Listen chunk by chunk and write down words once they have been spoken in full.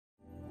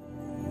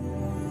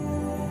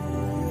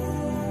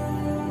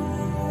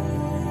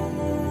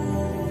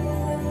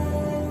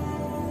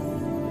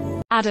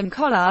Adam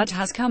Collard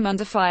has come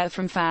under fire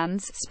from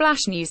fans.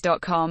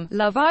 SplashNews.com.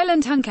 Love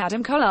Island hunk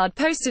Adam Collard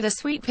posted a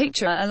sweet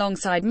picture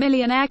alongside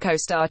Millionaire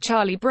co-star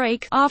Charlie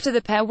Brake, after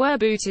the pair were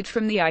booted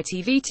from the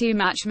ITV2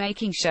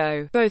 matchmaking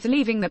show, both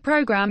leaving the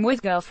program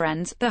with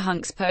girlfriends. The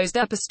hunks posed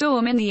up a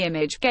storm in the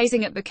image,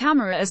 gazing at the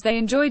camera as they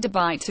enjoyed a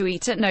bite to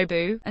eat at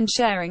Nobu, and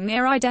sharing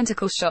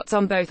near-identical shots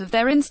on both of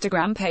their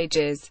Instagram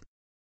pages.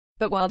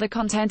 But while the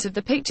content of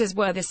the pictures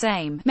were the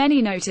same,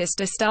 many noticed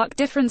a stark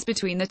difference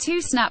between the two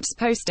snaps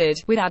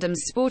posted, with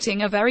Adam's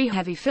sporting a very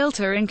heavy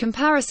filter in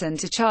comparison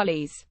to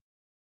Charlie's.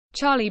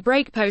 Charlie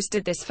Brake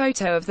posted this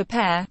photo of the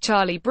pair,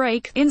 Charlie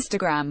Brake,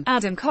 Instagram.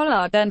 Adam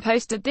Collard then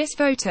posted this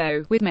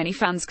photo, with many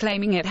fans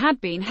claiming it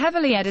had been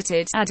heavily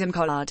edited, Adam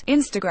Collard,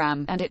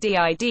 Instagram, and it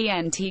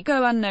didn't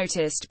go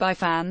unnoticed by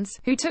fans,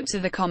 who took to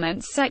the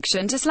comments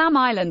section to slam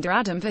Islander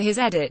Adam for his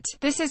edit.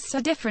 This is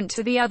so different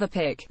to the other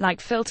pic, like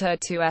filter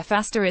 2F***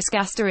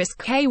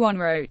 K1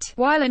 wrote,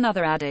 while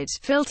another added,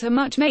 filter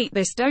much mate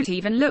this don't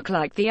even look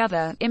like the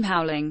other, I'm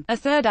howling. A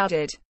third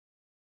added,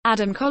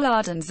 Adam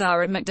Collard and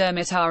Zara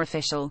McDermott are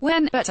official,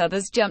 but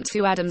others jumped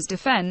to Adam's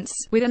defense,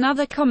 with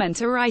another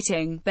commenter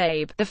writing,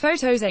 babe, the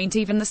photos ain't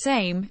even the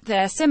same,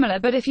 they're similar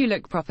but if you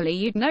look properly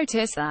you'd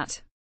notice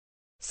that.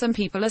 Some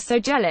people are so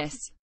jealous.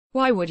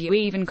 Why would you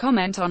even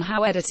comment on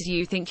how edited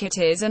you think it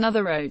is?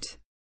 Another wrote.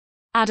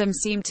 Adam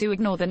seemed to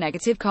ignore the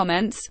negative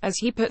comments, as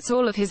he puts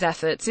all of his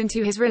efforts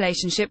into his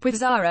relationship with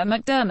Zara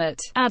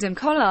McDermott. Adam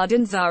Collard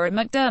and Zara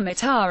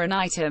McDermott are an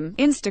item.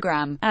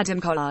 Instagram.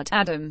 Adam Collard.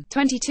 Adam,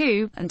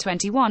 22, and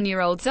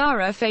 21-year-old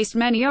Zara faced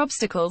many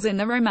obstacles in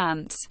the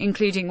romance,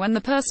 including when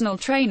the personal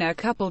trainer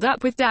coupled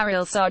up with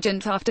Daryl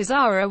Sargent after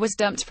Zara was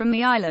dumped from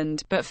the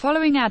island, but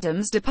following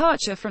Adam's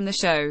departure from the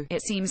show,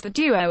 it seems the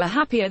duo are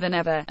happier than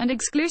ever, and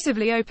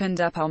exclusively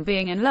opened up on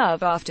being in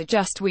love after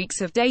just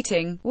weeks of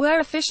dating, were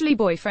officially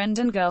boyfriend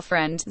and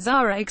girlfriend,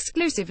 Zara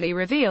exclusively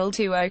revealed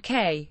to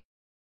OK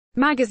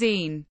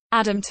Magazine.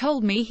 Adam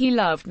told me he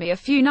loved me a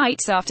few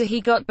nights after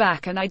he got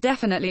back and I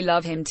definitely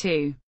love him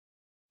too.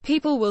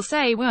 People will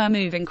say we're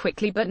moving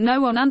quickly but no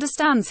one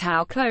understands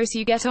how close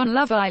you get on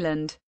Love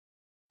Island.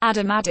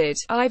 Adam added,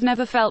 I've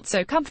never felt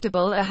so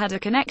comfortable or had a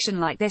connection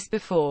like this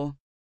before.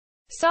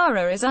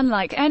 Zara is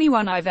unlike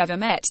anyone I've ever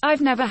met.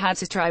 I've never had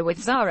to try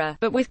with Zara,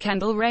 but with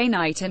Kendall Ray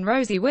Knight and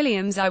Rosie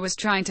Williams I was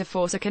trying to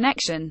force a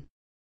connection.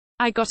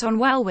 I got on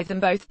well with them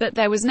both, but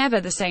there was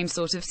never the same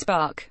sort of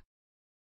spark.